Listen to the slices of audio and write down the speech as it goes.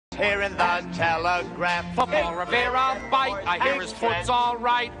hearing the telegraph. Football Rivera bite, I hear his foot's all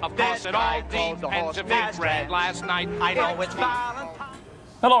right. Of course it all depends if it ran last night. I know it's Valentine.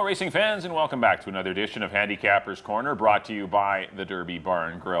 Hello racing fans, and welcome back to another edition of Handicapper's Corner, brought to you by the Derby Bar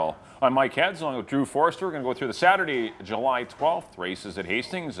and Grill. I'm Mike Heads, along with Drew Forster. We're going to go through the Saturday, July 12th races at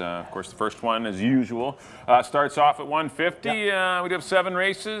Hastings. Of course, the first one, as usual, starts off at 150. Yep. We do have 7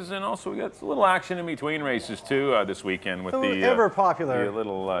 races, and also we got a little action in between races too this weekend with the ever popular the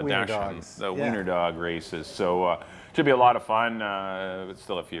little wiener dash dogs. the wiener dog races. So should be a lot of fun. But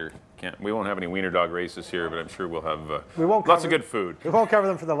still, if you can't, we won't have any wiener dog races here, but I'm sure we'll have lots of good food. We won't cover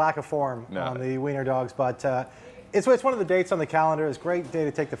them for the lack of form on the wiener dogs, but it's one of the dates on the calendar. It's a great day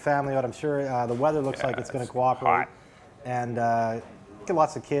to take the family out. I'm sure the weather looks like it's going to cooperate. Hot. And get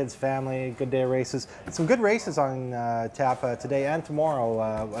lots of kids, family, good day of races. Some good races on tap today and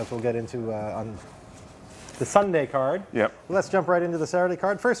tomorrow, as we'll get into on the Sunday card. Yep. Let's jump right into the Saturday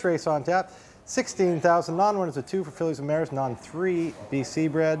card. First race on tap. 16,000, non-winners of 2 for fillies and mares, non-3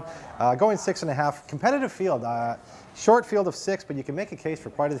 BC bred. Going 6.5, competitive field. Short field of 6, but you can make a case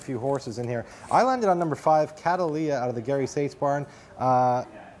for quite a few horses in here. I landed on number 5, Catalia, out of the Gary Sates barn. A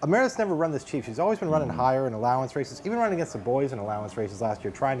mare that's never run this cheap. She's always been running higher in allowance races, even running against the boys in allowance races last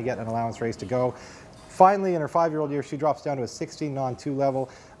year, trying to get an allowance race to go. Finally, in her 5-year-old year, she drops down to a 16 non-2 level,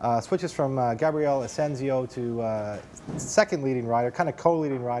 switches from Gabrielle Asensio to second leading rider, kind of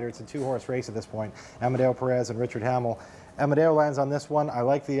co-leading rider. It's a 2-horse race at this point, Amadeo Perez and Richard Hamill. Amadeo lands on this one. I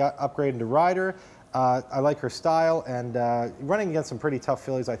like the upgrade into rider. I like her style, and running against some pretty tough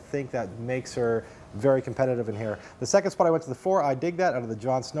fillies, I think that makes her very competitive in here. The second spot, I went to the 4, I Dig That, out of the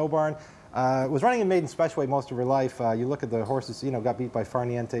John Snow barn. Was running in maiden special weight most of her life. You look at the horses, got beat by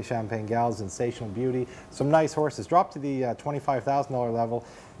Farniente, Champagne Gals, Sensational Beauty. Some nice horses. Dropped to the $25,000 level.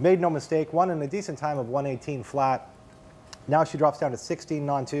 Made no mistake. Won in a decent time of 118 flat. Now she drops down to 16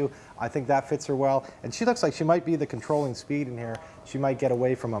 non-2. I think that fits her well. And she looks like she might be the controlling speed in here. She might get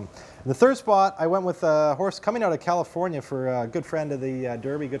away from him. In the third spot, I went with a horse coming out of California for a good friend of the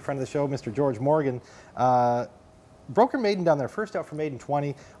Derby, good friend of the show, Mr. George Morgan. Broke her maiden down there, first out for maiden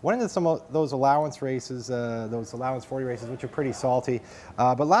 20. Went into some of those allowance races, those allowance 40 races, which are pretty salty.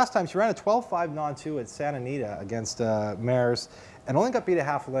 But last time she ran a 12-5 non-2 at Santa Anita against mares and only got beat a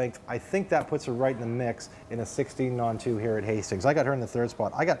half length. I think that puts her right in the mix in a 16 non-2 here at Hastings. I got her in the third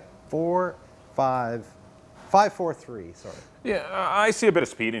spot. I got 5, 4, 3, sorry. Yeah, I see a bit of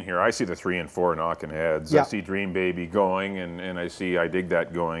speed in here. I see the 3 and 4 knocking heads. Yeah. I see Dream Baby going, and I see I Dig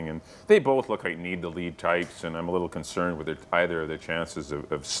That going, and they both look like need to lead types, and I'm a little concerned with either of their chances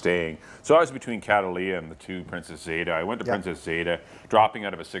of staying. So I was between Catalia and the 2 Princess Zeta. I went to Princess Zeta, dropping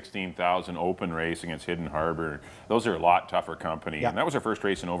out of a 16,000 open race against Hidden Harbor. Those are a lot tougher company, and that was her first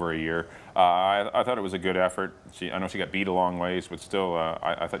race in over a year. I thought it was a good effort. I know she got beat a long ways, but still,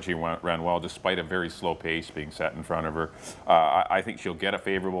 I thought she ran well despite a very slow pace being set in front of her. I think she'll get a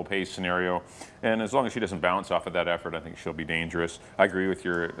favorable pace scenario, and as long as she doesn't bounce off of that effort, I think she'll be dangerous. I agree with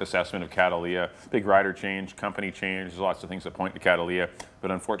your assessment of Catalia. Big rider change, company change, there's lots of things that point to Catalia,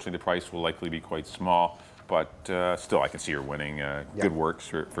 but unfortunately the price will likely be quite small. But still, I can see her winning. Good works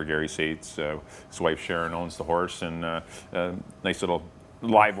for Gary Sates. His wife Sharon owns the horse, and nice little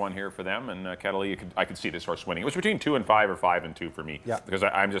live one here for them, and Catalia, I could see this horse winning. It was between 2 and 5 or 5 and 2 for me, because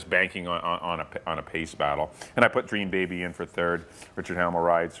I'm just banking on a pace battle. And I put Dream Baby in for third. Richard Hamill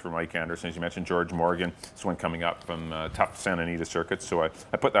rides for Mike Anderson, as you mentioned. George Morgan, this one coming up from tough Santa Anita circuit, so I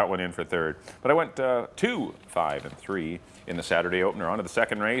put that one in for third. But I went 2, 5, and 3 in the Saturday opener. On to the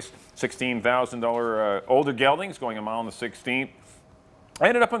second race, $16,000 older geldings going a mile in the 16th. I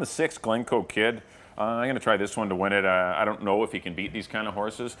ended up on the 6th, Glencoe Kid. I'm going to try this one to win it. I don't know if he can beat these kind of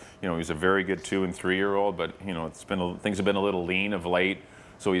horses. He's a very good 2- and 3-year-old, but things have been a little lean of late.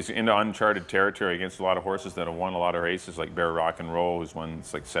 So he's into uncharted territory against a lot of horses that have won a lot of races, like Bear Rock and Roll, who's won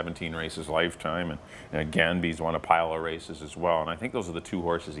like 17 races lifetime, and Ganby's won a pile of races as well. And I think those are the 2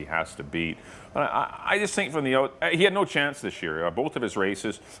 horses he has to beat. But I just think from the out, he had no chance this year. Both of his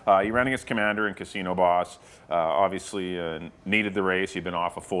races, he ran against Commander and Casino Boss. Obviously needed the race. He'd been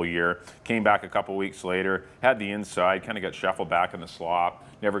off a full year. Came back a couple weeks later, had the inside, kind of got shuffled back in the slop.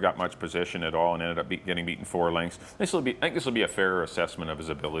 Never got much position at all, and ended up getting beaten 4 lengths. I think this will be a fairer assessment of his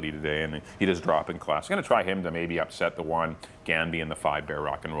ability today, and he does drop in class. I'm going to try him to maybe upset the 1, Ganby, and the 5, Bear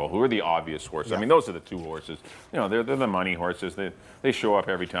Rock and Roll, who are the obvious horses. I mean, those are the 2 horses. They're the money horses. They show up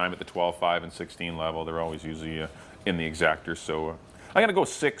every time at the 12, 5, and 16 level. They're always usually in the exactors. So I'm going to go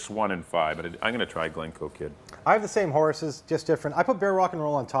 6, 1, and 5, but I'm going to try Glencoe Kid. I have the same horses, just different. I put Bear Rock and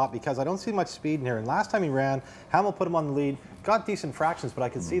Roll on top because I don't see much speed in here. And last time he ran, Hamill put him on the lead, got decent fractions, but I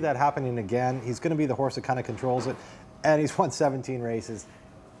can see that happening again. He's going to be the horse that kind of controls it, and he's won 17 races.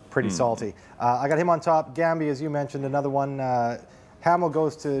 pretty salty. I got him on top. Gamby, as you mentioned, another one. Hamill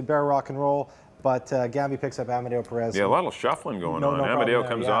goes to Bear Rock and Roll, but Gamby picks up Amadeo Perez. Yeah, a lot of shuffling going on. No Amadeo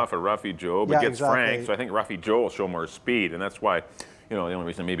comes off a Roughy Joe, but gets Frank, so I think Roughy Joe will show more speed, and that's why, you know, the only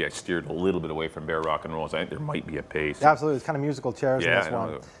reason maybe I steered a little bit away from Bear Rock and Roll is I think there might be a pace. Absolutely, it's kind of musical chairs in this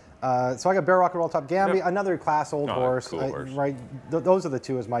one. So I got Bear Rock and Roll top. Gamby, another class old horse. Cool horse. Right, those are the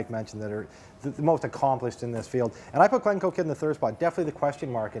two, as Mike mentioned, that are the most accomplished in this field. And I put Glencoe Kid in the third spot. Definitely the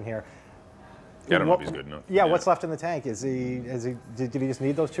question mark in here. Yeah, I don't know if he's good enough. Yeah, what's left in the tank? Did he just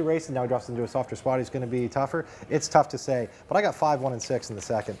need those 2 races? Now he drops into a softer spot. He's going to be tougher. It's tough to say. But I got 5, 1, and 6 in the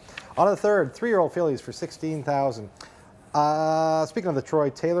second. On the third, 3-year-old fillies for $16,000. Speaking of the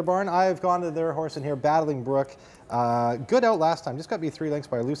Troy Taylor barn, I've gone to their horse in here, Battling Brook. Good out last time. Just got beat 3 lengths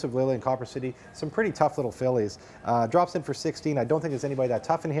by Elusive Lily and Copper City. Some pretty tough little fillies. Drops in for 16. I don't think there's anybody that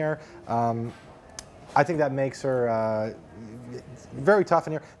tough in here. I think that makes her very tough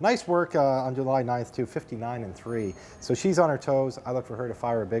in here. Nice work on July 9th too, 59 and 3. So she's on her toes. I look for her to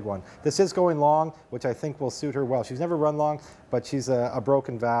fire a big one. This is going long, which I think will suit her well. She's never run long, but she's a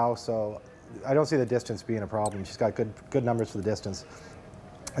broken vow, so I don't see the distance being a problem. She's got good numbers for the distance.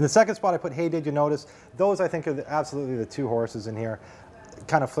 In the second spot, I put Hey Did You Notice? Those, I think, are absolutely the 2 horses in here.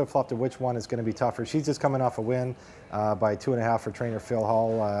 Kind of flip-flop to which one is going to be tougher. She's just coming off a win by 2.5 for trainer Phil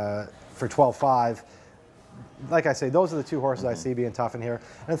Hall for 12.5. Like I say, those are the 2 horses I see being tough in here.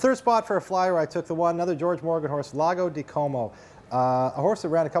 And the third spot for a flyer, I took another George Morgan horse, Lago di Como. A horse that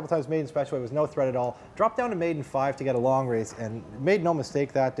ran a couple times maiden special weight, was no threat at all. Dropped down to maiden 5 to get a long race and made no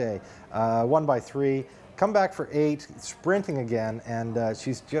mistake that day. Won by 3. Come back for 8, sprinting again, and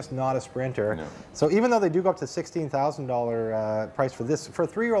she's just not a sprinter. No. So even though they do go up to $16,000 price for this, for a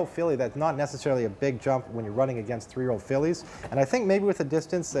 3-year-old filly, that's not necessarily a big jump when you're running against 3-year-old fillies. And I think maybe with the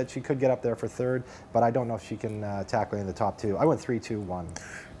distance that she could get up there for 3rd, but I don't know if she can tackle in the top 2. I went 3, 2, 1.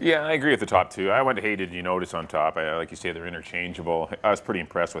 Yeah, I agree with the top 2. I went to Hey Did You Notice on top. Like you say, they're interchangeable. I was pretty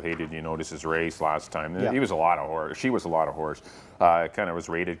impressed with Hey Did You Notice's race last time. He was a lot of horse. She was a lot of horse. Kind of was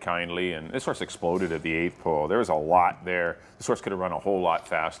rated kindly, and this horse exploded at the 8th pole. There was a lot there. This horse could have run a whole lot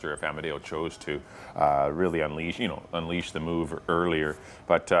faster if Amadeo chose to really unleash the move earlier.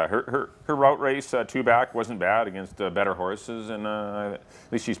 But her route race, 2 back, wasn't bad against better horses, and at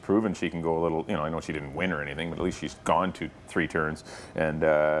least she's proven she can go a little. I know she didn't win or anything, but at least she's gone 3 turns. And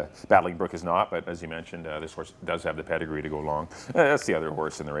Battling Brook is not, but as you mentioned, this horse does have the pedigree to go long. That's the other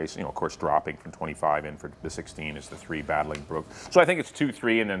horse in the race. Of course, dropping from 25 in for the 16 is the 3 Battling Brook. So I think it's 2,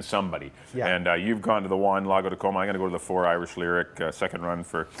 3, and then somebody. Yeah. And you've gone to the 1, Lago di Como. I'm going to go to the 4, Irish Lyric. Second run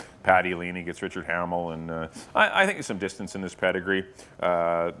for Paddy Leaney, gets Richard Hamill. And I think there's some distance in this pedigree.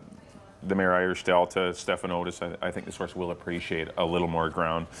 The mare Irish Delta, Stefan Otis, I think this horse will appreciate a little more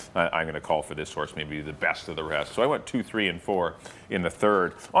ground. I'm going to call for this horse maybe the best of the rest. So I went 2, 3, and 4 in the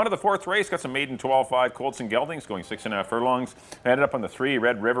 3rd. On to the 4th race, got some maiden 12.5 Colts and Geldings going 6.5 furlongs. I ended up on the 3,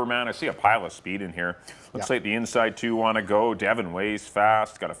 Red River Man. I see a pile of speed in here. Looks like the inside 2 want to go. Devin Ways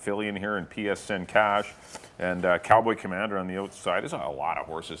fast. Got a filly in here in PSN Cash. And Cowboy Commander on the outside. There's a lot of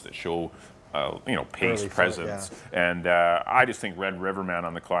horses that show pace, presence. And I just think Red Riverman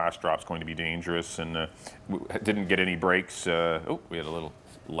on the class drop's going to be dangerous, and didn't get any breaks. We had a little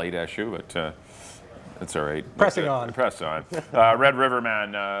late issue, but that's all right. Pressing on. Press on. Red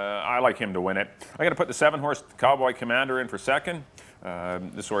Riverman, I like him to win it. I'm going to put the 7-horse Cowboy Commander in for 2nd.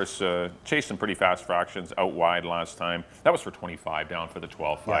 This horse chased some pretty fast fractions out wide last time. That was for 25, down for the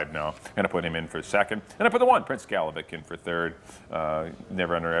 12.5 now. Going to put him in for 2nd. And I put the 1, Prince Galovic, in for 3rd.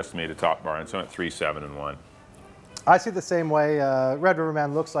 Never underestimate a top barn. So I'm at 3, 7, and 1. I see the same way. Red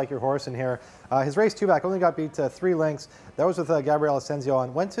Riverman looks like your horse in here. His race 2 back only got beat 3 lengths. That was with Gabriel Asensio,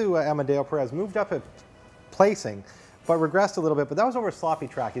 and went to Amadeo Perez, moved up at placing, but regressed a little bit. But that was over a sloppy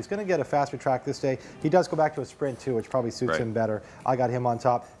track. He's going to get a faster track this day. He does go back to a sprint too, which probably suits him better. I got him on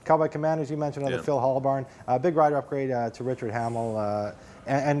top. Cowboy Commander, as you mentioned, on the Phil Hall barn. Big rider upgrade to Richard Hamill,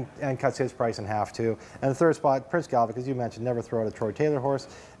 and cuts his price in half too. And the 3rd spot, Prince Galvic, as you mentioned, never throw out a Troy Taylor horse.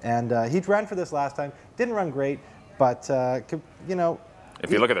 And he ran for this last time. Didn't run great, but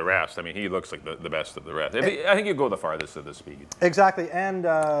if you look at the rest, I mean, he looks like the best of the rest. I think you go the farthest of the speed. Exactly, and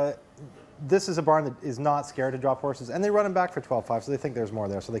this is a barn that is not scared to drop horses, and they run him back for 12.5, so they think there's more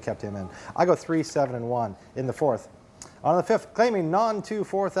there, so they kept him in. I go 3, 7, and 1 in the 4th. On the 5th, claiming non-2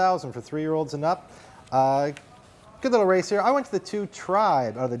 4,000 for 3-year-olds and up. Good little race here. I went to the 2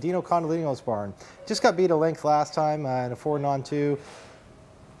 Tribe out of the Dino Condolinos barn. Just got beat a length last time in a 4 non-2.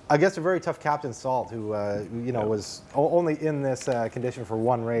 Against a very tough Captain Salt, who was only in this condition for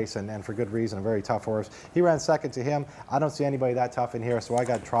 1 race, and for good reason, a very tough horse. He ran 2nd to him. I don't see anybody that tough in here, so I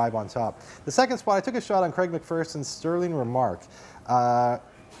got Tribe on top. The 2nd spot, I took a shot on Craig McPherson's Sterling Remark.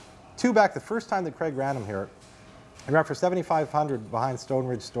 two back the first time that Craig ran him here. He ran for 7,500 behind Stone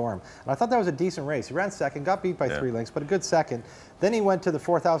Ridge Storm. And I thought that was a decent race. He ran second, got beat by 3 lengths, but a good second. Then he went to the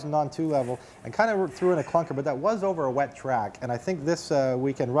 4,000 non-2 level and kind of threw in a clunker, but that was over a wet track. And I think this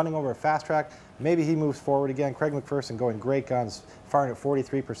weekend, running over a fast track, maybe he moves forward again. Craig McPherson going great guns, firing at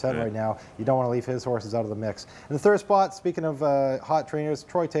 43% right now. You don't want to leave his horses out of the mix. In the third spot, speaking of hot trainers,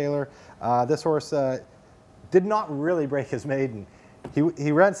 Troy Taylor. This horse did not really break his maiden.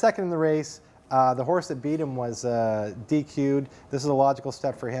 He ran second in the race. The horse that beat him was DQ'd. This is a logical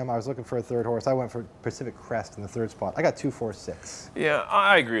step for him. I was looking for a third horse. I went for Pacific Crest in the third spot. I got 2, 4, 6. Yeah,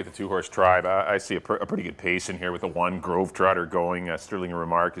 I agree with the 2-horse tribe. I see a pretty good pace in here with the 1 Grove Trotter going. Sterling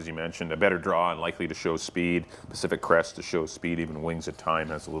Remark, as you mentioned, a better draw and likely to show speed. Pacific Crest to show speed. Even Wings of Time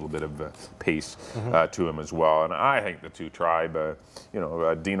has a little bit of pace to him as well. And I think the 2 tribe,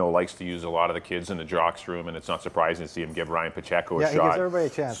 Dino likes to use a lot of the kids in the jocks room, and it's not surprising to see him give Ryan Pacheco a shot. Yeah, he gives everybody a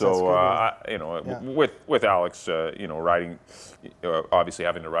chance. So, with Alex, riding, obviously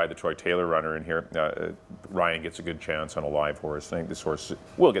having to ride the Troy Taylor runner in here, Ryan gets a good chance on a live horse. I think this horse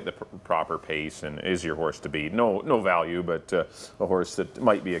will get the proper pace and is your horse to beat. No value, but a horse that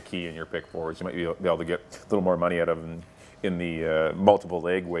might be a key in your pick forwards. You might be able to get a little more money out of him in the multiple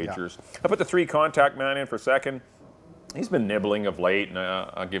leg wagers. Yeah. I put the 3 Contact Man in for second. He's been nibbling of late, and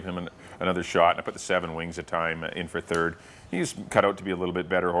I'll give him another shot. And I put the 7 Wings of Time in for third. He's cut out to be a little bit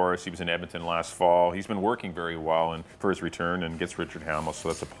better horse. He was in Edmonton last fall. He's been working very well for his return and gets Richard Hamill, so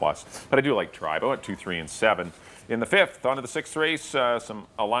that's a plus. But I do like Tribe. I went 2, 3, and 7. In the 5th, on to the 6th race, some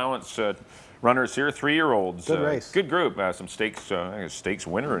allowance runners here, 3-year-olds. Good race. Good group. Some stakes, stakes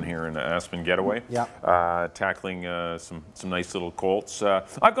winner in here in Aspen Getaway. Yeah. Tackling some nice little colts.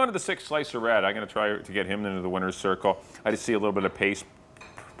 I've gone to the 6 Slicer Red. I'm going to try to get him into the winner's circle. I just see a little bit of pace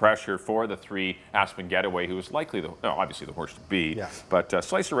pressure for the 3 Aspen Getaway, who is likely obviously the horse to beat. Yeah. But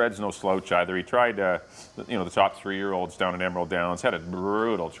Slicer Red's no slouch either. He tried, the top 3-year-olds down at Emerald Downs, had a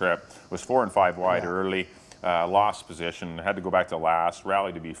brutal trip, was 4 and 5 wide early. Lost position, had to go back to last,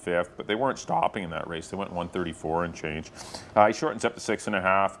 rallied to be 5th, but they weren't stopping in that race. They went 134 and change. He shortens up to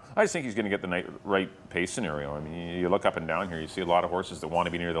 6.5. I just think he's going to get the right pace scenario. I mean, you look up and down here, you see a lot of horses that want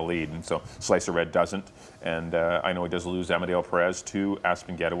to be near the lead, and so Slicer Red doesn't. And I know he does lose Amadeo Perez to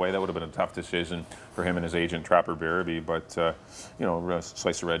Aspen Getaway. That would have been a tough decision for him and his agent, Trapper Barabee, but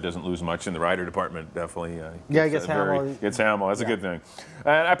Slicer Red doesn't lose much in the rider department, definitely. He gets Hamill. Gets Hamill, that's a good thing.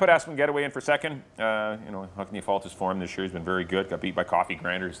 And I put Aspen Getaway in for second. How can you fault his form this year? He's been very good. Got beat by Coffee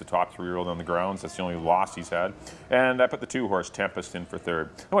Grinder. He's the top 3-year-old on the grounds. That's the only loss he's had. And I put the 2-horse Tempest in for third.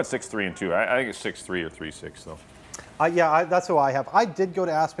 I went 6, 3, and 2. I think it's 6, 3 or 3, 6 though. That's who I have. I did go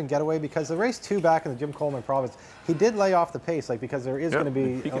to Aspen Getaway because the race 2 back in the Jim Coleman Province, he did lay off the pace, because there is going to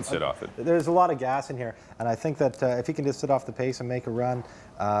be. He can sit off it. There's a lot of gas in here, and I think that if he can just sit off the pace and make a run,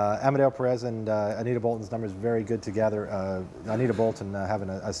 Amadeo Perez and Anita Bolton's numbers very good together. Anita Bolton having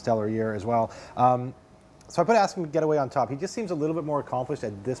a stellar year as well. So I put Aspen Getaway on top. He just seems a little bit more accomplished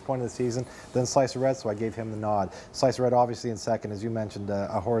at this point of the season than Slicer Red, so I gave him the nod. Slicer Red obviously in second, as you mentioned,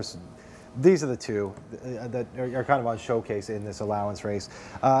 a horse. These are the 2 that are kind of on showcase in this allowance race.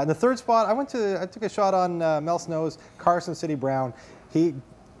 In the third spot, I took a shot on Mel Snow's Carson City Brown. He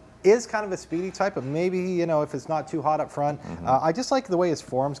is kind of a speedy type, but maybe, if it's not too hot up front. I just like the way his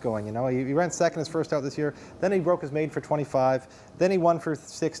form's going, He ran second his first out this year, then he broke his maiden for 25, then he won for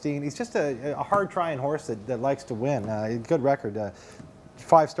 16. He's just a hard-trying horse that likes to win. Good record.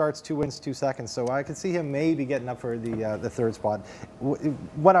 5 starts, 2 wins, 2 seconds. So I could see him maybe getting up for the third spot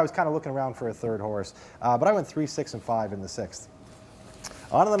when I was kind of looking around for a third horse. But I went 3, 6, and 5 in the 6th.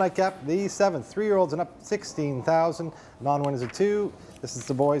 On to the nightcap, the 7th, 3-year-olds and up 16,000. Non-winners of 2. This is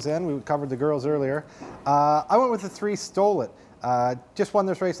the boys' end. We covered the girls earlier. I went with the 3 Stole It. Just won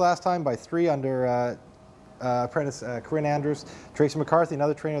this race last time by 3 under apprentice Corinne Andrews. Tracy McCarthy,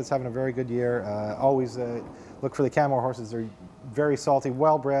 another trainer that's having a very good year. Always look for the Canmore horses. They're very salty,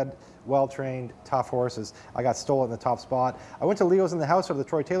 well-bred, well-trained, tough horses. I got Stole It in the top spot. I went to Leo's in the House of the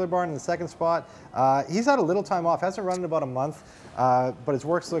Troy Taylor barn in the second spot. He's had a little time off. Hasn't run in about a month, but his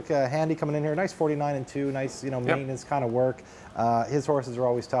works look handy coming in here. Nice 49 and 2. Nice, maintenance kind of work. His horses are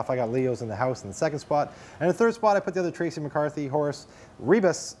always tough. I got Leo's in the House in the second spot. And in the third spot, I put the other Tracy McCarthy horse,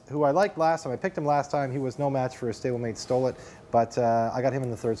 Rebus, who I liked last time. I picked him last time. He was no match for his stablemate Stole It, but I got him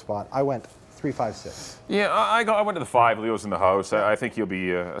in the third spot. I went 3, 5, 6. Yeah, I went to the 5. Leo's in the House. I think he'll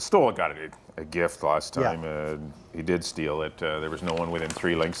be Stole It got a gift last time. Yeah. He did steal it. There was no one within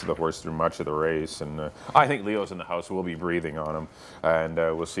 3 lengths of the horse through much of the race, and I think Leo's in the House will be breathing on him, and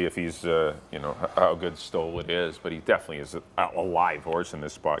we'll see if he's how good Stole It is. But he definitely is a live horse in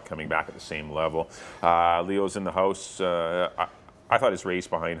this spot, coming back at the same level. Leo's in the House. I thought his race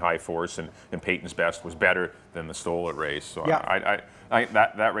behind High Force and Peyton's Best was better than the Stolet race. So Yeah.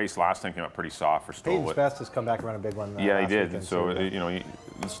 that race last time came out pretty soft for Stolet. Peyton's Best has come back around a big one. Yeah, he did. Weekend, So you know,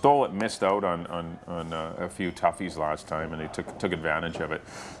 Stolet missed out on a few toughies last time, and he took advantage of it.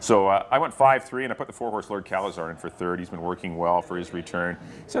 So I went 5-3, and I put the 4-horse Lord Calazar in for third. He's been working well for his return.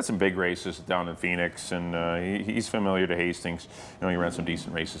 He's had some big races down in Phoenix, and he's familiar to Hastings. You know, he ran some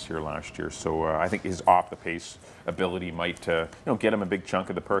decent races here last year. So I think his off-the-pace ability might get him a big chunk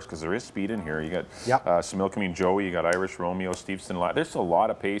of the purse, because there is speed in here. You got Samilkameen Joey, you got Irish Romeo, Steveston. There's a lot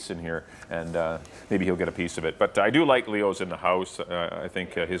of pace in here, and maybe he'll get a piece of it. But I do like Leo's in the house. I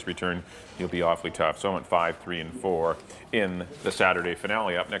think his return, he'll be awfully tough. So I went 5, 3, and 4 in the Saturday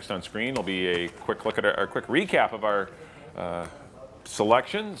finale. Up next on screen will be a quick look at a quick recap of our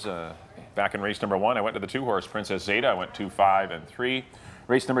selections. Back in race number 1, I went to the 2-horse Princess Zeta. I went 2, 5, and 3.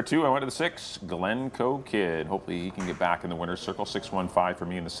 Race number 2, I went to the 6, Glencoe Kid. Hopefully he can get back in the winner's circle. 6-1-5 for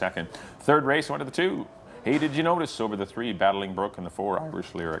me in the second. Third race, I went to the 2. Hey, did you notice over the 3, Battling Brook, and the 4,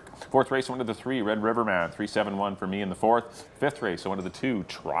 Irish Lyric. Fourth race, I went to the 3, Red River Man. 3-7-1 for me in the fourth. Fifth race, I went to the 2,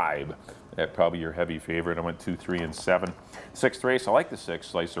 Tribe. Probably your heavy favorite. I went 2, 3, and 7. Sixth race, I like the 6,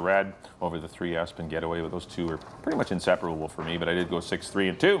 Slice of Red. Over the 3, Aspen Getaway. Those two are pretty much inseparable for me, but I did go 6, 3,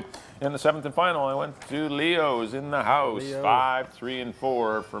 and 2. In the seventh and final, I went to Leo's in the house. Leo. 5, 3, and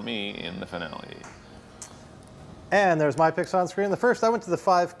 4 for me in the finale. And there's my picks on screen. In the first, I went to the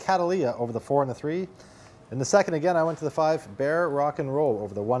 5, Catalia over the 4 and the 3. In the second, again, I went to the 5, Bear Rock and Roll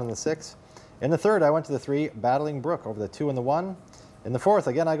over the 1 and the 6. In the third, I went to the 3, Battling Brook over the 2 and the 1. In the fourth,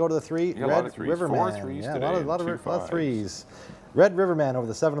 again, I go to the 3, Red Riverman. 4 threes yeah, today, a lot of threes. Red Riverman over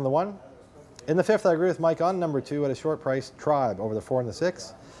the 7 and the 1. In the fifth, I agree with Mike on number 2 at a short price, Tribe over the 4 and the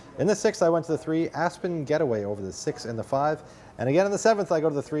 6. In the sixth, I went to the 3, Aspen Getaway over the 6 and the 5. And again, in the seventh, I go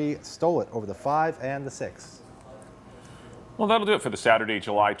to the 3, Stole It over the 5 and the 6. Well, that'll do it for the Saturday,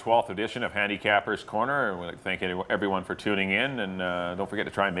 July 12th edition of Handicapper's Corner. We'd like to thank everyone for tuning in, and don't forget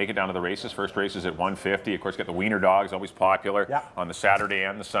to try and make it down to the races. First race is at 1:50. Of course, get the Wiener Dogs, always popular on the Saturday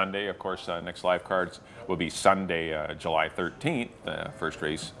and the Sunday. Of course, next live cards will be Sunday, July 13th. First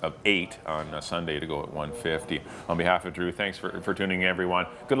race of 8 on Sunday to go at 1:50. On behalf of Drew, thanks for tuning in, everyone.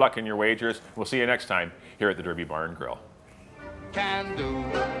 Good luck in your wagers. We'll see you next time here at the Derby Barn Grill. Can do.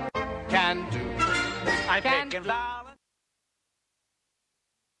 I'm picking violence.